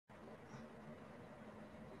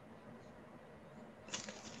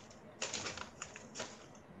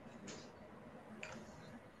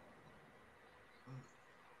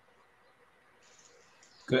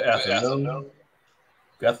Good afternoon.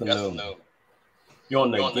 Good afternoon. You're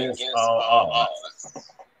on the Against All Odds,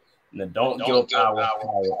 the Don't Give Our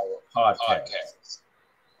Power podcast.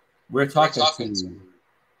 We're talking to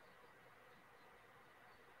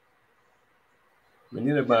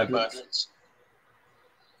Renita Bundrich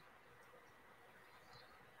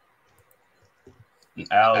and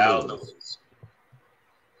Al Lewis.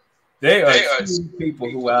 They are two people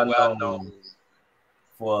who I've known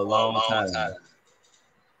for a long time.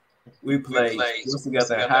 We played sports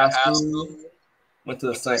together in high school, went to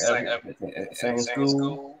the same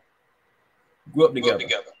school, grew up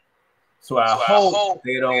together. So I hope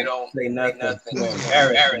they don't say nothing to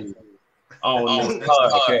embarrass me on this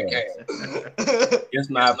podcast. It's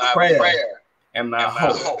my prayer and my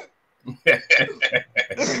hope.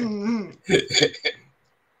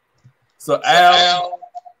 So Al,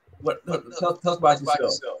 tell us about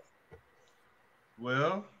yourself.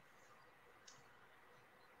 Well,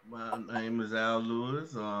 my name is Al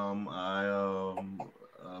Lewis. I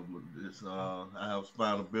have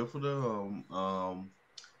spinal bifida.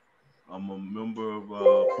 I'm a member of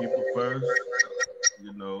People First.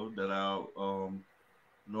 That an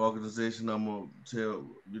organization I'm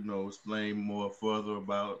gonna explain more further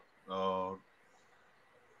about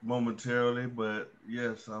momentarily. But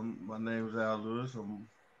yes, my name is Al Lewis. I'm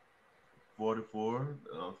 44.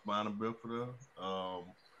 Spinal bifida.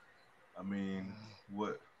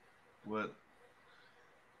 What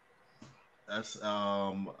that's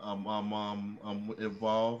I'm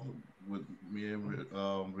involved with me and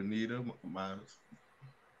Renita, my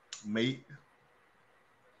mate.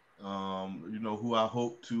 Who I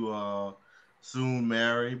hope to soon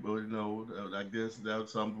marry, but I guess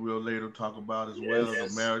that's something we'll later talk about as well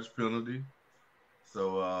as a marriage penalty.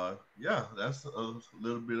 So yeah, that's a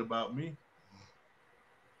little bit about me.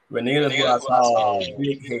 Renita's what I call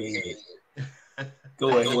big head. Go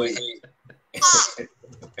ahead.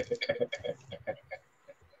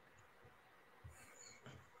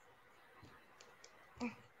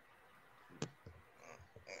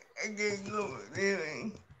 I just go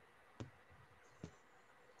living.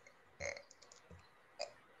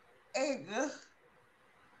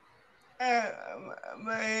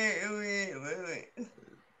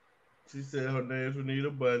 She said her name's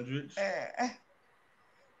Renita Bundrich.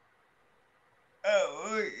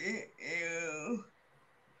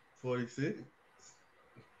 46.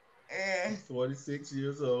 46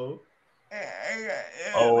 years old.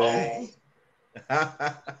 Oh.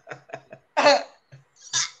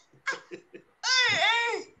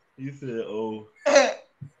 You said, oh.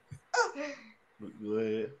 Go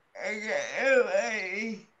ahead.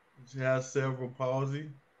 She has cerebral palsy.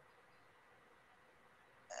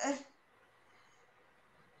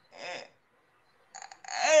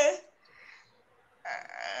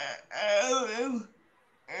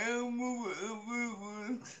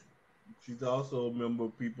 She's also a member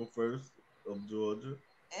of People First of Georgia.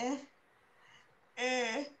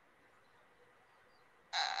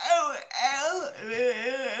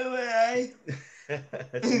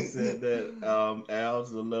 She said that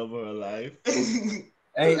Al's the love of her life.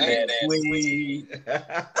 Ain't that sweet?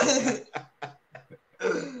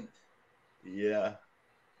 Yeah.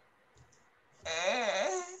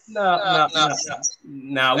 No.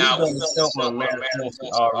 Now we've done the show on marriage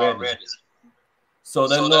already. So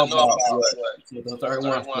they know about what the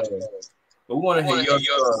 31 story. But we want to hear your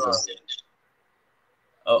story.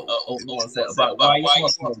 We want to say about why you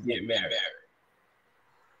want to get married.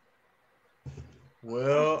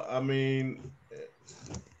 Well, I mean,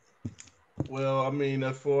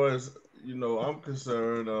 as far as I'm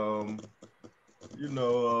concerned,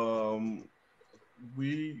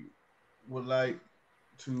 we would like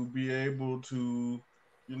to be able to,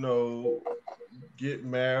 get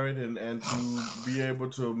married and to be able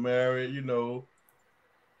to marry,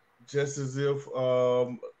 just as if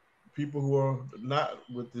people who are not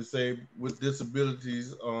with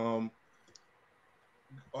disabilities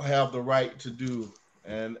have the right to do,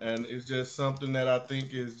 and it's just something that I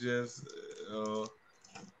think is just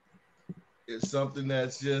it's something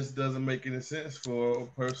that just doesn't make any sense for a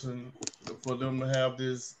person, for them to have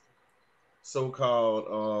this so-called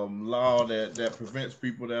law that prevents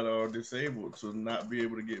people that are disabled to not be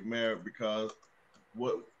able to get married, because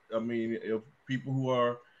if people who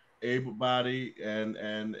are able-bodied and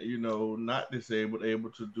not disabled able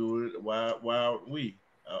to do it, why aren't we?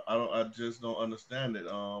 I just don't understand it.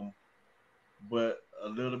 But a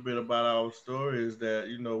little bit about our story is that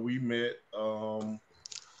we met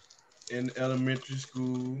in elementary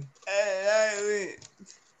school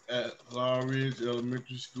at Long Ridge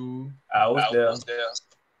Elementary School. I was there.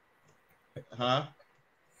 Huh?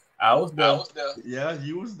 I was there. Yeah,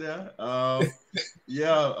 you was there.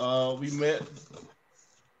 We met,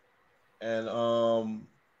 and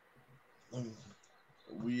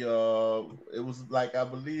we it was like I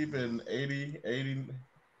believe in 80,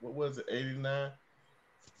 what was it, 89?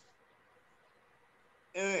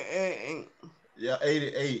 Yeah,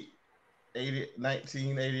 88.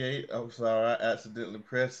 1988. I'm sorry, I accidentally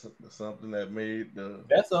pressed something that made the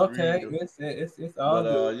That's okay. screen. It's all But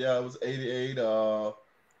good. yeah, it was 88.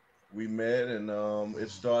 We met, and it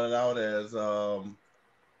started out as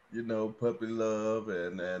puppy love,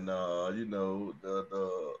 and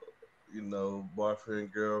the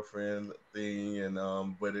boyfriend girlfriend thing, and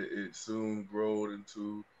but it soon grew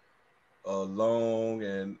into a long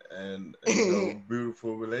and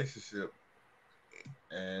beautiful relationship.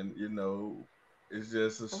 And it's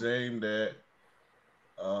just a shame that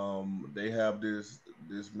they have this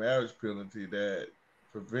marriage penalty that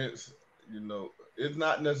prevents, it's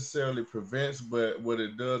not necessarily prevents, but what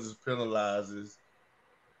it does is penalizes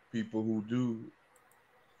people who do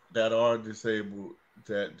that are disabled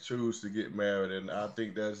that choose to get married, and I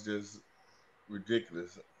think that's just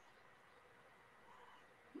ridiculous.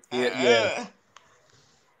 Yeah.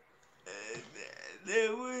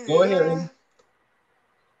 Go ahead. Amy.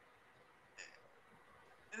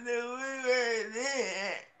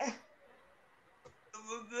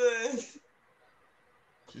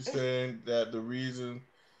 She's saying that the reason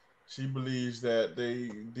she believes that they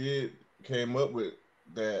did came up with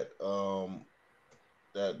that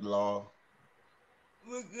that law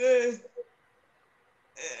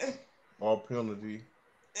or penalty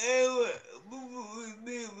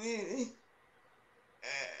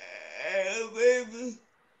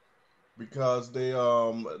because they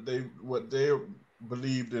what they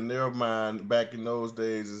believed in their mind back in those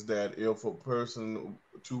days is that if a person,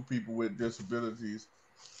 two people with disabilities,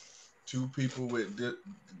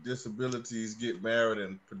 disabilities get married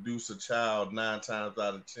and produce a child, 9 times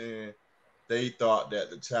out of 10 they thought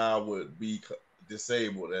that the child would be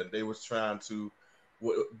disabled, and they was trying to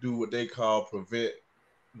do what they call prevent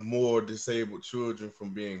more disabled children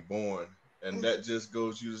from being born. And that just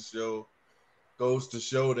goes to show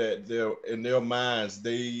that they're in their minds,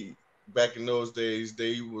 they back in those days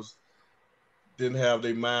they was didn't have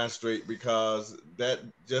their mind straight, because that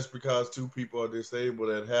just because two people are disabled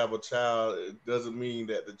and have a child, it doesn't mean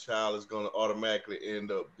that the child is going to automatically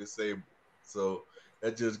end up disabled. So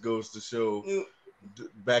that just goes to show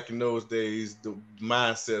back in those days the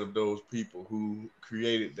mindset of those people who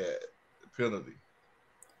created that penalty.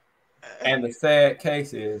 And the sad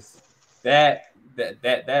case is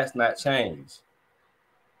that's not changed.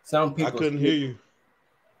 Some I people couldn't hear you.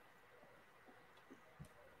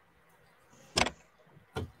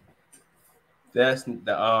 that's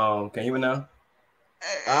the can you hear me now?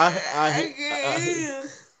 I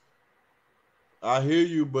hear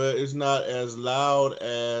you, but it's not as loud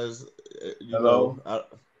as Hello?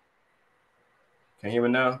 Can you hear me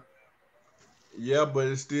now? Yeah, but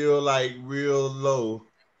it's still like real low.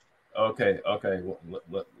 Okay. Well,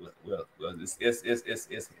 it's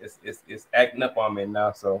acting up on me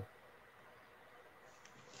now. So,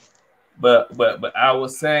 but I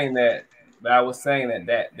was saying that,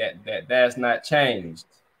 that's not changed.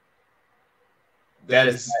 That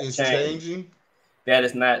is changing. That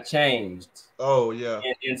is not changed. Oh yeah.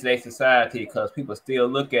 In today's society, because people still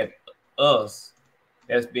look at us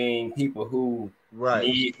as being people who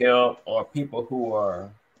need help, or people who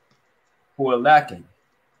are lacking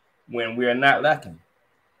when we are not lacking.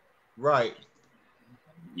 Right.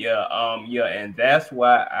 Yeah. Yeah. And that's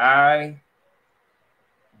why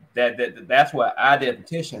that's why I did a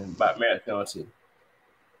petition about marriage penalty.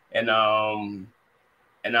 And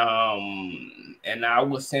and I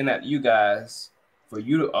was saying that to you guys for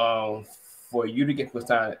you to get for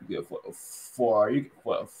time for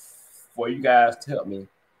you guys to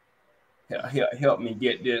help me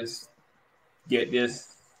get this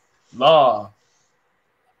law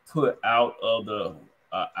put out of the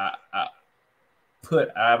put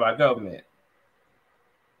out of our government.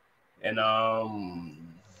 And I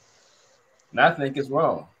think it's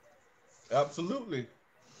wrong. Absolutely.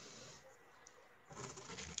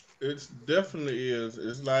 It definitely is.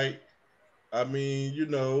 It's like, I mean,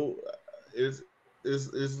 it's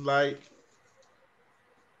like,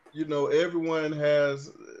 everyone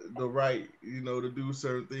has the right, to do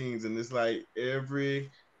certain things, and it's like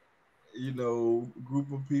every,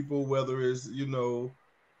 group of people, whether it's,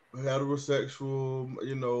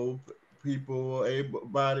 heterosexual, people, able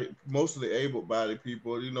bodied, mostly able bodied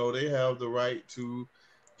people, they have the right to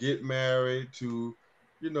get married, to,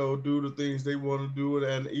 do the things they want to do.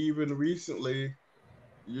 And even recently,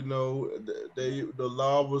 you know, the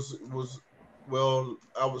law was well,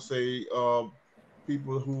 I would say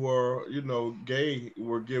people who are, you know, gay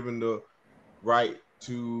were given the right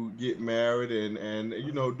to get married and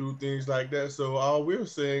you know, do things like that. So all we're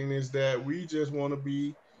saying is that we just want to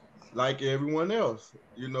be like everyone else.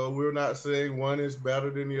 You know, we're not saying one is better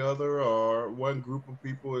than the other or one group of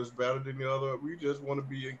people is better than the other. We just want to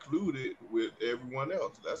be included with everyone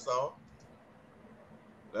else. That's all.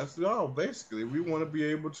 That's all. Basically, we want to be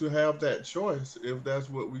able to have that choice if that's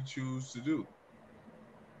what we choose to do.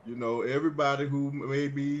 You know, everybody who may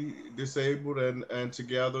be disabled and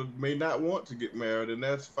together may not want to get married, and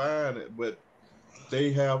that's fine. But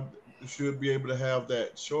they have should be able to have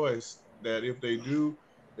that choice. That if they do,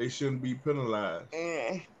 they shouldn't be penalized.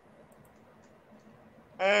 Yeah.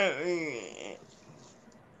 Uh,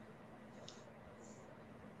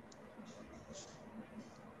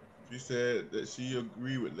 She said that she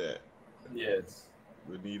agreed with that. Yes.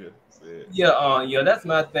 Renita said, Yeah, yeah, that's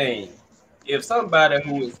my thing. If somebody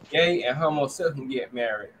who is gay and homosexual can get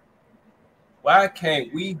married, why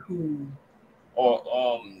can't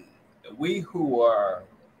or we who are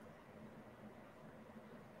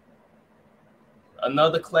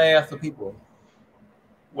another class of people,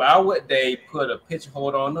 why would they put a picture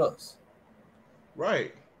hold on us?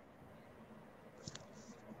 right,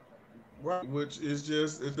 right, which is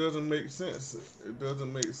just it doesn't make sense. It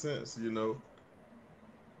doesn't make sense, you know.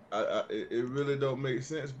 It really don't make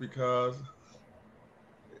sense because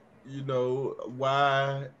you know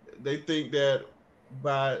why they think that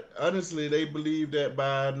by honestly they believe that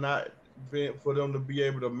by not being for them to be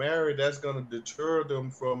able to marry that's going to deter them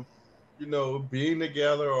from you know being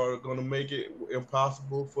together or going to make it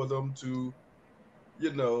impossible for them to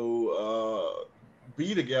you know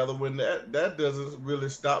be together when that doesn't really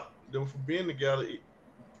stop them from being together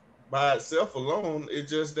by itself alone. It's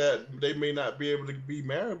just that they may not be able to be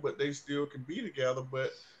married but they still can be together,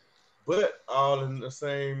 but all in the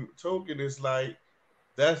same token, it's like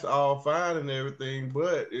that's all fine and everything,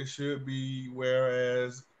 but it should be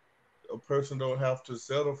whereas a person don't have to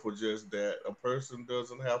settle for just that. A person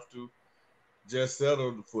doesn't have to just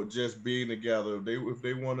settle for just being together. If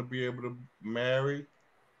they want to be able to marry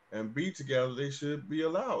and be together, they should be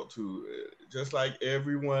allowed to. Just like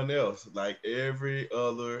everyone else, like every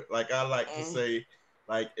other, like I like to say,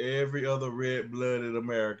 like every other red-blooded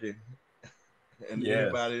American and Yes.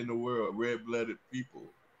 anybody in the world, red-blooded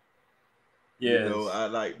people. You know, Yes. I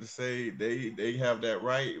like to say they have that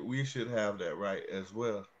right. We should have that right as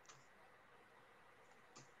well.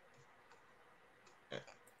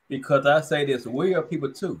 Because I say this, we are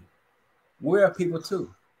people too. We are people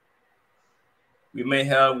too. We may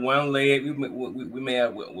have one leg. We may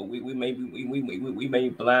have we may be we may be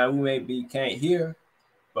blind. We may be can't hear,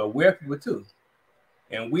 but we're people too,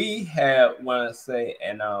 and we have want to say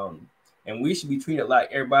and we should be treated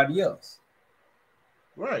like everybody else.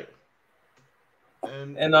 Right.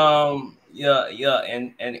 And And yeah,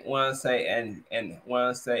 and want to say and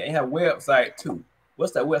want to say and have website too.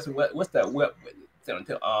 What's that website? What's that web?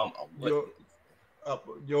 What?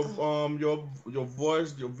 your your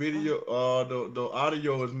voice, your video, the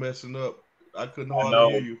audio is messing up. I couldn't I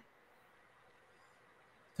hardly hear know. you.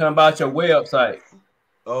 Tell me about your website.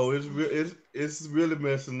 Oh, it's really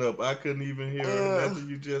messing up. I couldn't even hear uh, nothing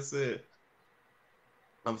you just said.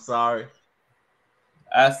 I'm sorry.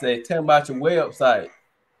 I say, tell me about your website.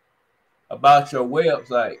 About your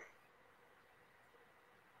website.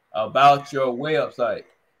 About your website.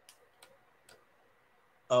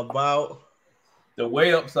 About The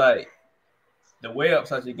website. The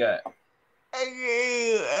website you got.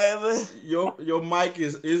 your mic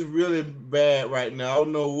is really bad right now. I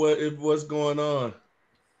don't know what's going on.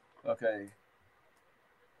 Okay.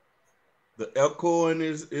 The echoing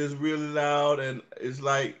is really loud, and it's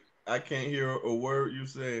like I can't hear a word you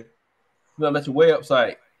say. Tell me about your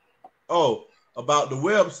website. Oh, about the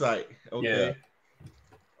website. Yeah.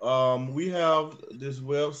 Okay. We have this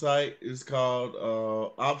website. It's called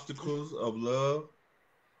Obstacles of Love,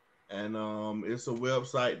 and it's a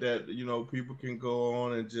website that you know people can go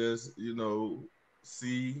on and just you know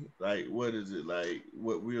see like what is it like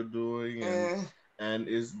what we're doing and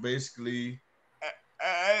it's basically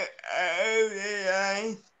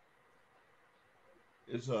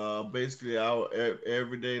it's basically our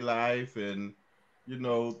everyday life and you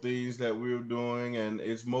know things that we're doing, and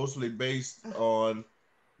it's mostly based on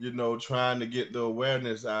you know trying to get the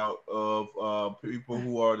awareness out of people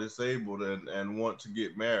who are disabled and want to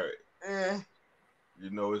get married. You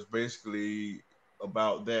know, it's basically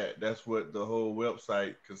about that. That's what the whole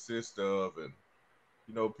website consists of, and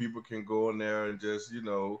you know people can go in there and just you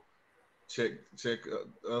know check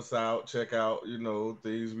us out, check out,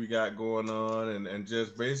 things we got going on, and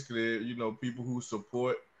just basically, people who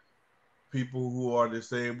support people who are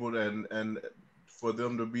disabled, and for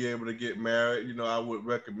them to be able to get married, I would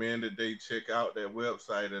recommend that they check out that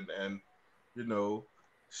website and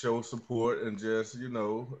show support, and just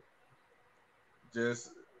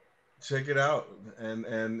check it out, and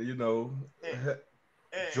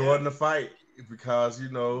join the fight, because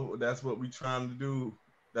that's what we're trying to do.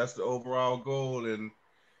 That's the overall goal, and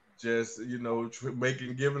just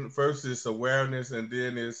giving first is awareness, and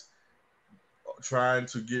then is trying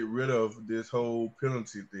to get rid of this whole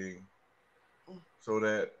penalty thing, so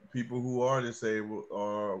that people who are disabled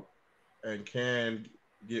are and can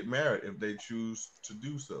get married if they choose to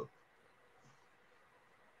do so.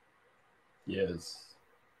 Yes.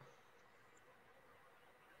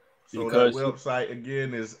 So because that website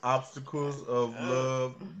again is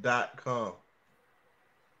obstaclesoflove.com.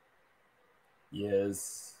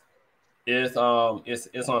 Yes. It's on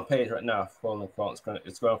page right now. It's going across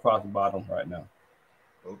the bottom right now.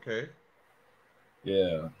 Okay.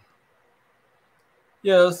 Yeah.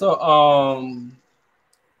 Yeah, so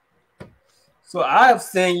I have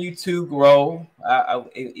seen you two grow. I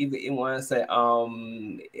even want to say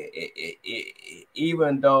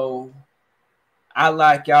even though I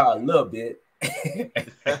like y'all a little bit.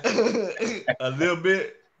 A little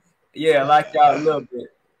bit? Yeah, I like y'all a little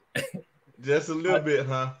bit. Just a little bit,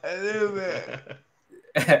 huh? A little bit.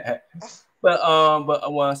 But I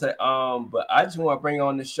want to say but I just want to bring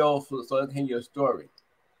on the show so they can hear your story,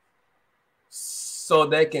 so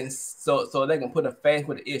they can put a face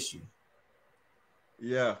with the issue.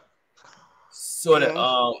 Yeah. So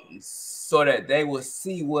that they will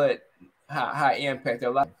see how it impact their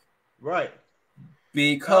life. Right.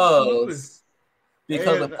 Because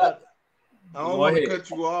I don't want to cut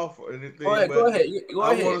you off or anything. Go ahead. I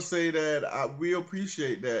want to say that we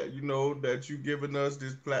appreciate that, that you giving us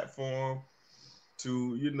this platform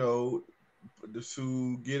to, to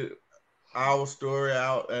get our story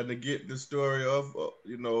out, and to get the story of,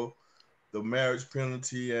 the marriage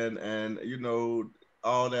penalty and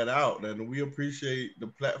all that out. And we appreciate the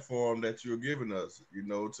platform that you're giving us,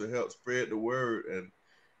 to help spread the word. And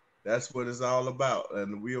that's what it's all about.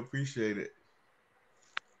 And we appreciate it.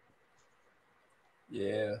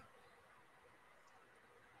 Yeah.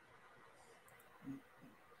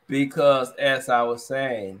 Because as I was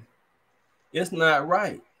saying, it's not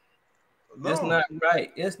right. No. It's not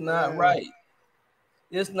right. It's not right.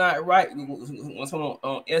 It's not right when someone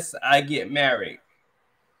I get married,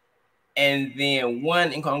 and then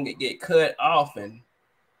one income get cut off, and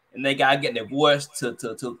they gotta get divorced to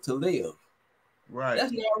live. Right.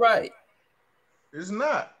 That's not right. It's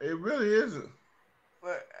not. It really isn't.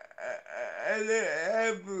 But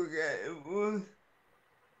I forgot it was.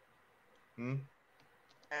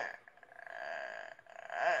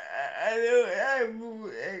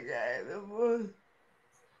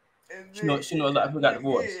 She know a lot of people got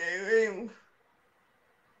divorced.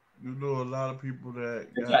 You know a lot of people that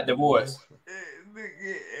got divorced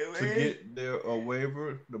to get their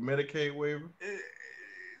waiver, the Medicaid waiver,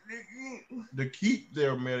 to keep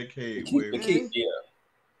their Medicaid waiver.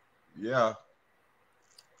 Yeah.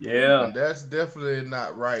 And that's definitely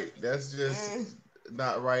not right. That's just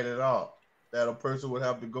not right at all. That a person would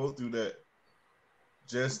have to go through that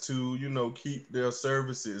just to, keep their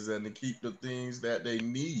services and to keep the things that they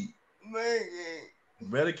need.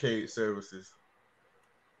 Medicaid services.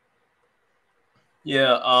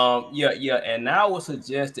 Yeah, and I would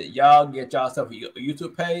suggest that y'all get yourself a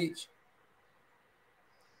YouTube page.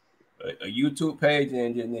 A YouTube page,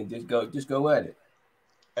 and just go at it.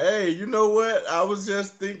 Hey, you know what? I was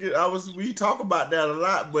just thinking. We talk about that a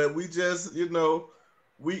lot, but we just, we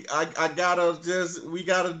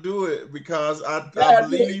gotta do it, because I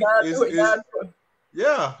believe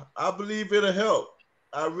I believe it'll help.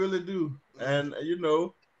 I really do, and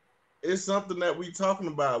it's something that we talking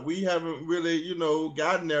about. We haven't really,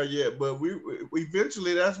 gotten there yet, but we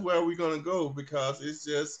eventually that's where we're gonna go, because it's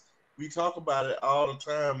just we talk about it all the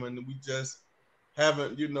time, and we just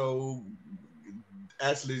haven't,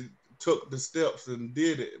 actually took the steps and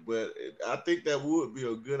did it. But I think that would be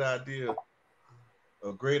a good idea,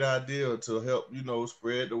 a great idea to help,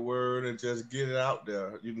 spread the word and just get it out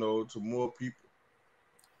there, to more people.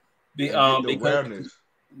 Awareness.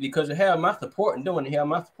 Because you have my support in doing it. You have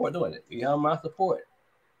my support doing it. You have my support.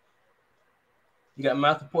 You got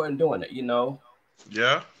my support in doing it,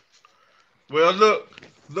 Yeah. Well, look,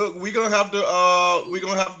 we're gonna have to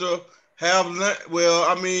have lunch. Well,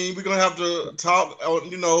 I mean, we're gonna have to talk,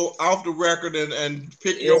 off the record and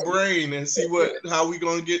pick your brain and see how we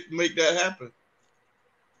gonna make that happen.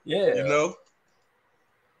 Yeah. You know,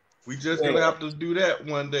 we just Yeah. gonna have to do that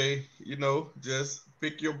one day. You know, just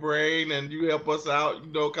pick your brain and you help us out.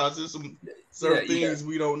 You know, cause there's some Yeah. certain Yeah. things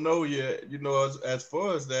we don't know yet. You know, as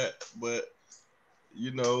far as that, but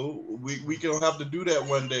you know, we gonna have to do that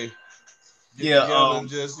one day. Get Yeah. together and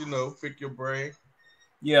just pick your brain.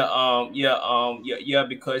 Yeah,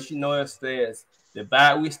 because it says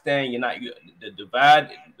divide we stand, the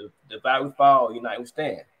divide we fall, unite we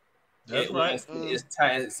stand. That's right. It's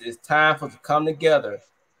time for us to come together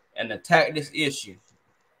and attack this issue.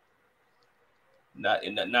 Not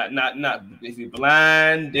if you're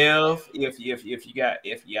blind, deaf, if you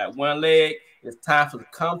got one leg, it's time for us to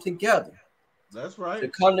come together. That's right. To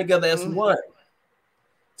come together as one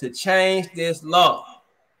to change this law.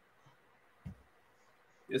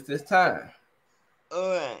 It's this time.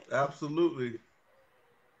 All right. Absolutely.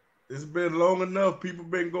 It's been long enough.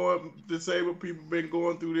 Disabled people been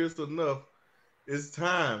going through this enough. It's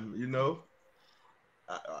time,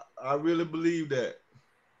 I really believe that.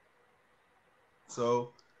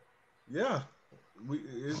 So, yeah, I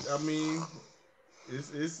mean,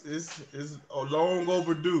 it's long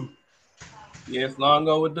overdue. Yeah, it's long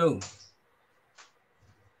overdue.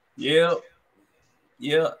 Yeah,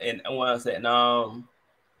 yeah, and I want to say, and now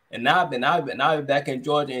I've been back in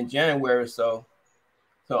Georgia in January, so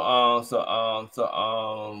I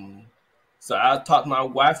talked to my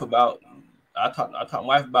wife about I talked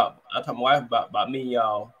my wife about me,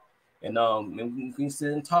 y'all, and we can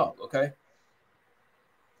sit and talk, okay?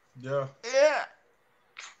 Yeah. Yeah.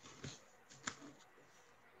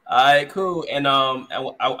 All right, cool. And I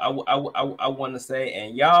want to say,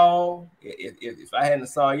 and y'all, if I hadn't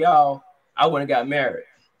saw y'all, I wouldn't have got married.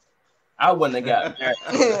 I wouldn't have got married.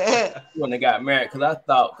 Wouldn't have got married because I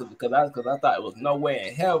thought it was no way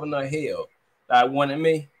in heaven or hell that I wanted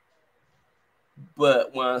me.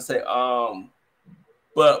 But when I say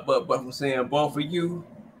but from saying both of you,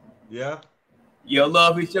 Yeah. you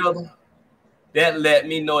love each other, that let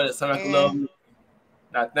me know that somebody can love me.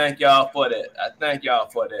 And I thank y'all for that. I thank y'all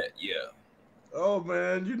for that. Yeah. Oh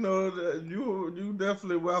man, you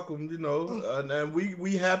definitely welcome. And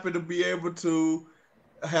we happy to be able to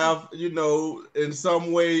have in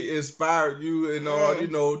some way inspired you and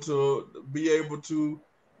to be able to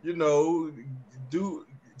you know do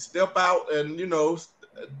step out and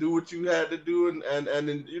do what you had to do and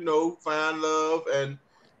find love and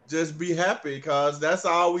just be happy because that's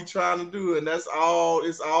all we trying to do and that's all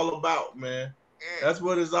it's all about, man. That's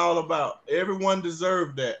what it's all about. Everyone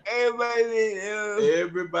deserved that.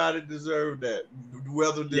 Everybody deserved that,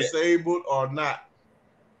 whether Yeah. disabled or not.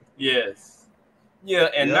 Yes. Yeah.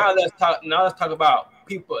 And Yep. Now let's talk about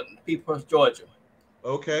people in Georgia.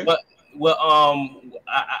 Okay. But well, I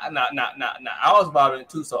was bothering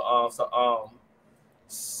too.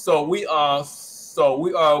 So we are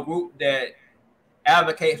a group that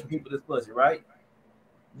advocates for people with disability, right?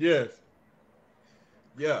 Yes.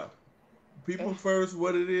 Yeah. People first.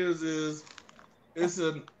 What it is it's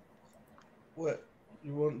a what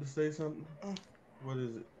you wanted to say something? What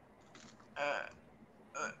is it?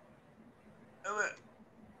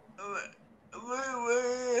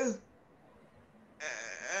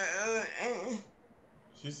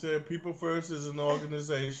 She said People First is an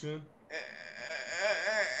organization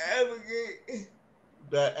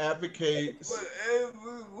that advocates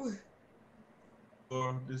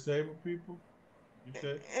for disabled people. You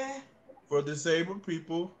said for disabled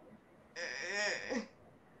people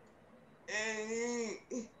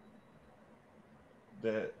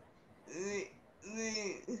that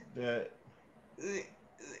that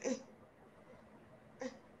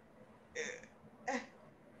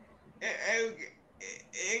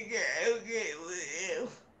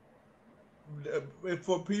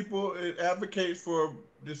for people, it advocates for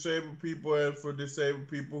disabled people and for disabled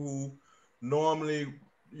people who normally,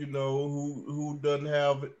 who doesn't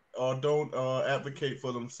have or don't advocate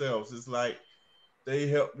for themselves. It's like they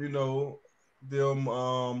help, them,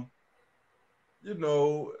 you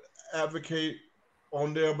know, advocate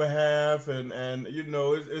on their behalf, and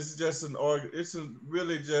it's just it's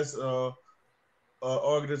really just a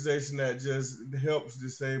organization that just helps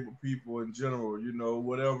disabled people in general.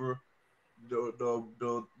 Whatever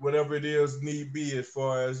the whatever it is need be, as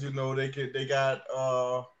far as they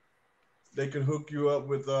can hook you up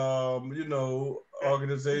with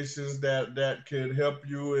organizations that can help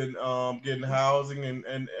you in getting housing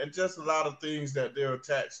and just a lot of things that they're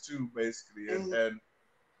attached to, basically, and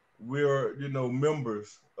we're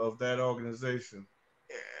members of that organization.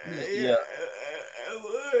 Yeah.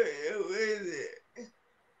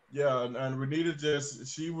 Yeah, and Renita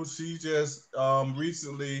just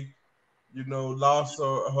recently you know, lost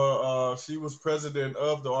her she was president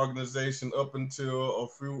of the organization up until a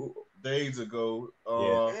few days ago.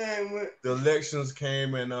 The elections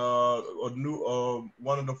came and a new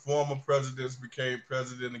one of the former presidents became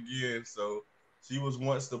president again. So she was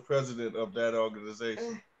once the president of that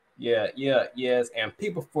organization. Yes. And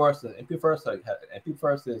people first is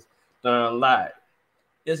done a lot.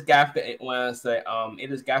 This guy for when I say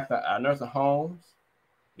it is guy for nursing homes.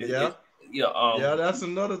 Yeah. Yeah, that's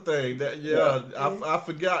another thing. I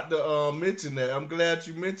forgot to mention that. I'm glad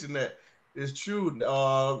you mentioned that. It's true.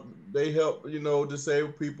 They help, you know,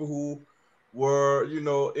 disabled people who were, you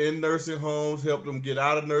know, in nursing homes, help them get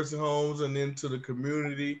out of nursing homes and into the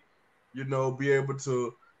community, you know, be able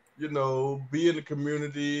to, you know, be in the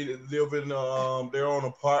community, live in their own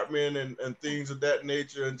apartment and things of that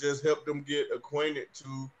nature, and just help them get acquainted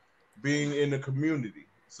to being in the community.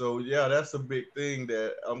 So yeah, that's a big thing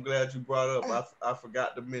that I'm glad you brought up. I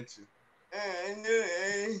forgot to mention.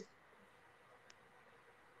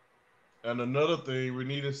 And another thing,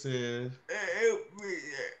 Renita says,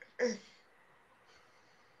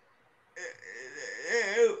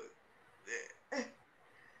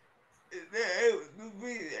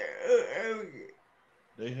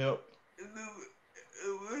 they help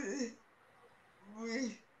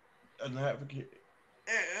an advocate.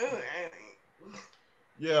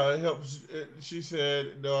 Yeah, it helps. She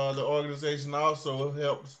said the organization also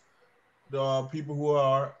helps the people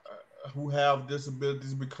who have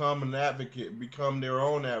disabilities become an advocate, become their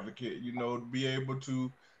own advocate. You know, be able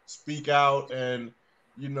to speak out and,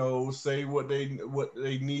 you know, say what they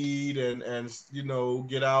need and you know,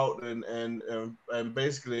 get out and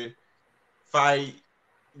basically fight,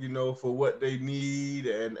 you know, for what they need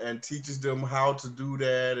and teaches them how to do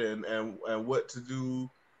that and what to do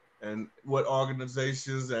and what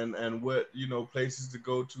organizations and what, you know, places to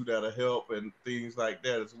go to that'll help and things like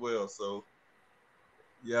that as well. So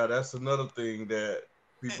yeah, that's another thing that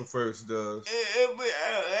People First does.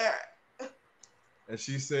 And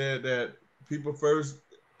she said that People First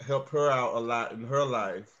helped her out a lot in her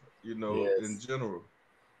life, you know, in general.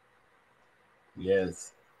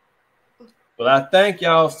 Yes. Well, I thank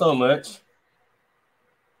y'all so much.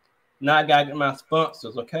 Now I gotta get my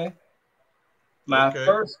sponsors, okay? My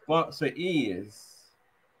first sponsor is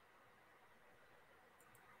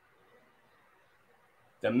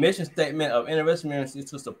the mission statement of Intervention Ministry is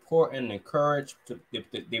to support and encourage the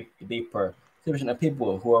participation of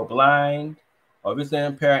people who are blind or visually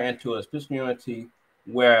impaired into a spiritual community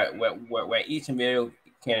where each individual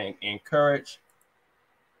can encourage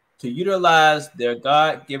to utilize their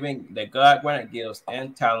God-granted gifts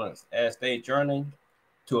and talents as they journey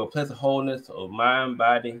to a place of wholeness of mind,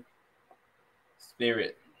 body,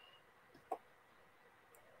 spirit.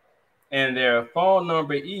 And their phone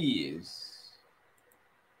number is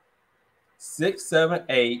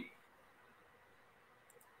 678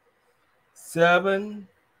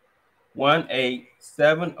 718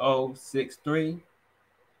 7063.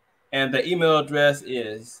 And the email address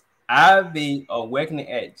is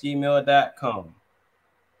ivawakening@gmail.com.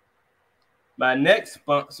 My next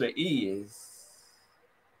sponsor is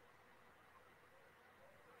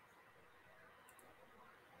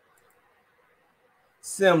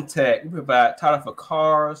SimTech. We provide title for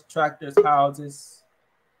cars, tractors, houses,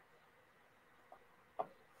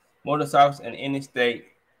 motorcycles in any state.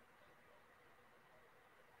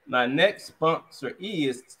 My next sponsor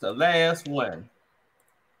is the last one.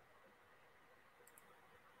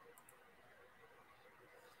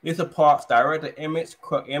 It's a Parks Director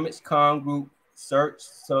ImageCon Group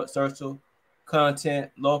social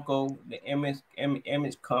content local the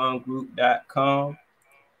imagecongroup.com.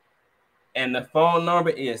 And the phone number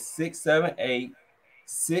is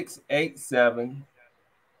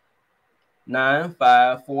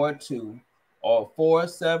 678-687-9542 or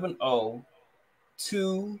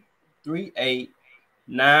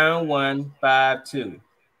 470-238-9152.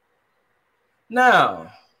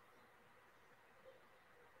 Now,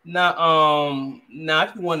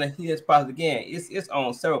 if you want to hear this podcast again, it's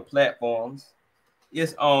on several platforms.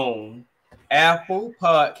 It's on Apple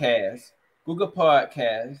Podcasts, Google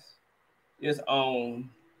Podcasts. It's on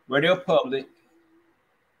Radio Public,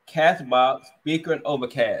 Castbox, Speaker, and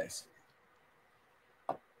Overcast.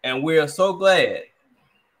 And we're so glad.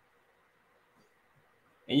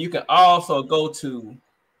 And you can also go to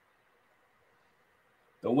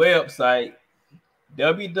the website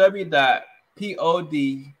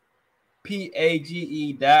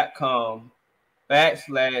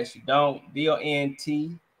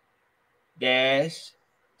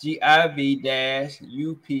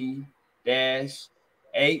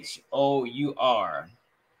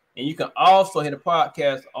And you can also hear the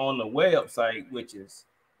podcast on the website, which is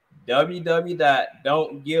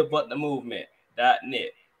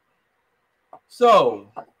www.don'tgiveupthemovement.net.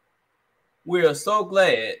 So we are so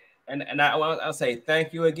glad, and I want to say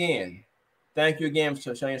thank you again. Thank you again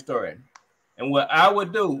for sharing your story. And what I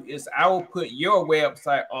would do is I will put your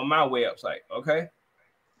website on my website. Okay.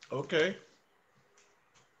 Okay.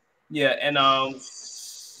 Yeah,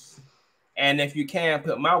 and if you can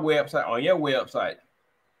put my website on your website,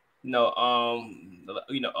 like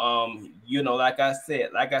I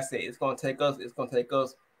said, it's gonna take us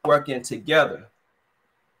working together,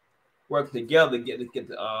 to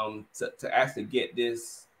actually get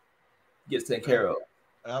taken care of.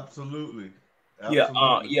 Absolutely. Yeah.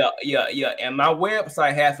 And my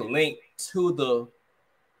website has a link to the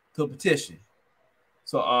petition.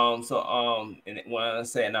 So and when I'm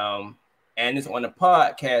saying and it's on the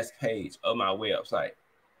podcast page of my website.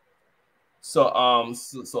 So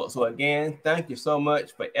so again, thank you so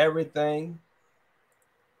much for everything.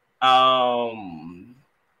 I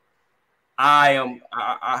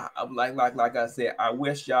like I said, I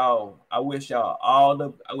wish y'all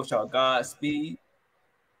Godspeed.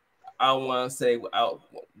 I want to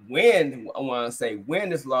say when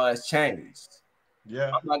this law has changed.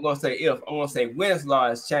 Yeah. I'm not gonna say if. I want to say when this law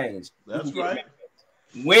has changed. That's right.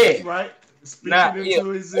 When. That's right. Speaking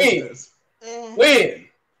into existence.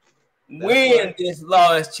 When this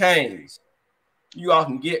law has changed, you all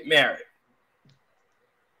can get married.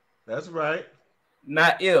 That's right.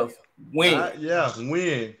 Not if. When.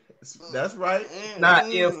 When. That's right. Not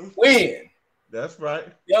if. When. That's right.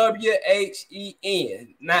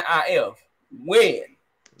 WHEN. Not IF. When.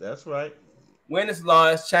 That's right. When this law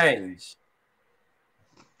has changed.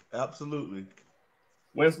 Absolutely.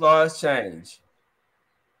 When this law has changed.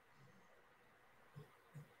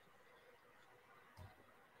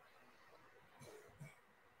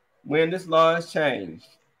 When this law has changed,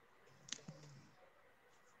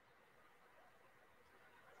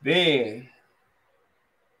 then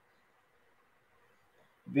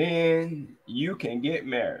you can get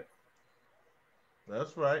married.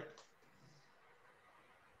 That's right.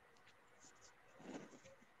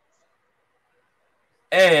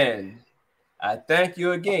 And I thank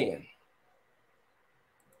you again.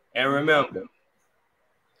 And remember,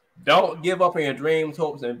 don't give up on your dreams,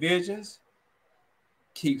 hopes, and visions.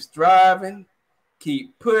 Keep striving.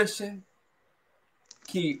 Keep pushing.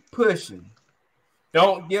 Keep pushing.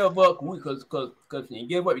 Don't give up, because when you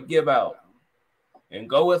give up, you give out. And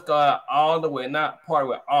go with God all the way, not part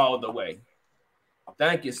with all the way.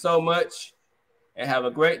 Thank you so much, and have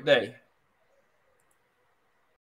a great day.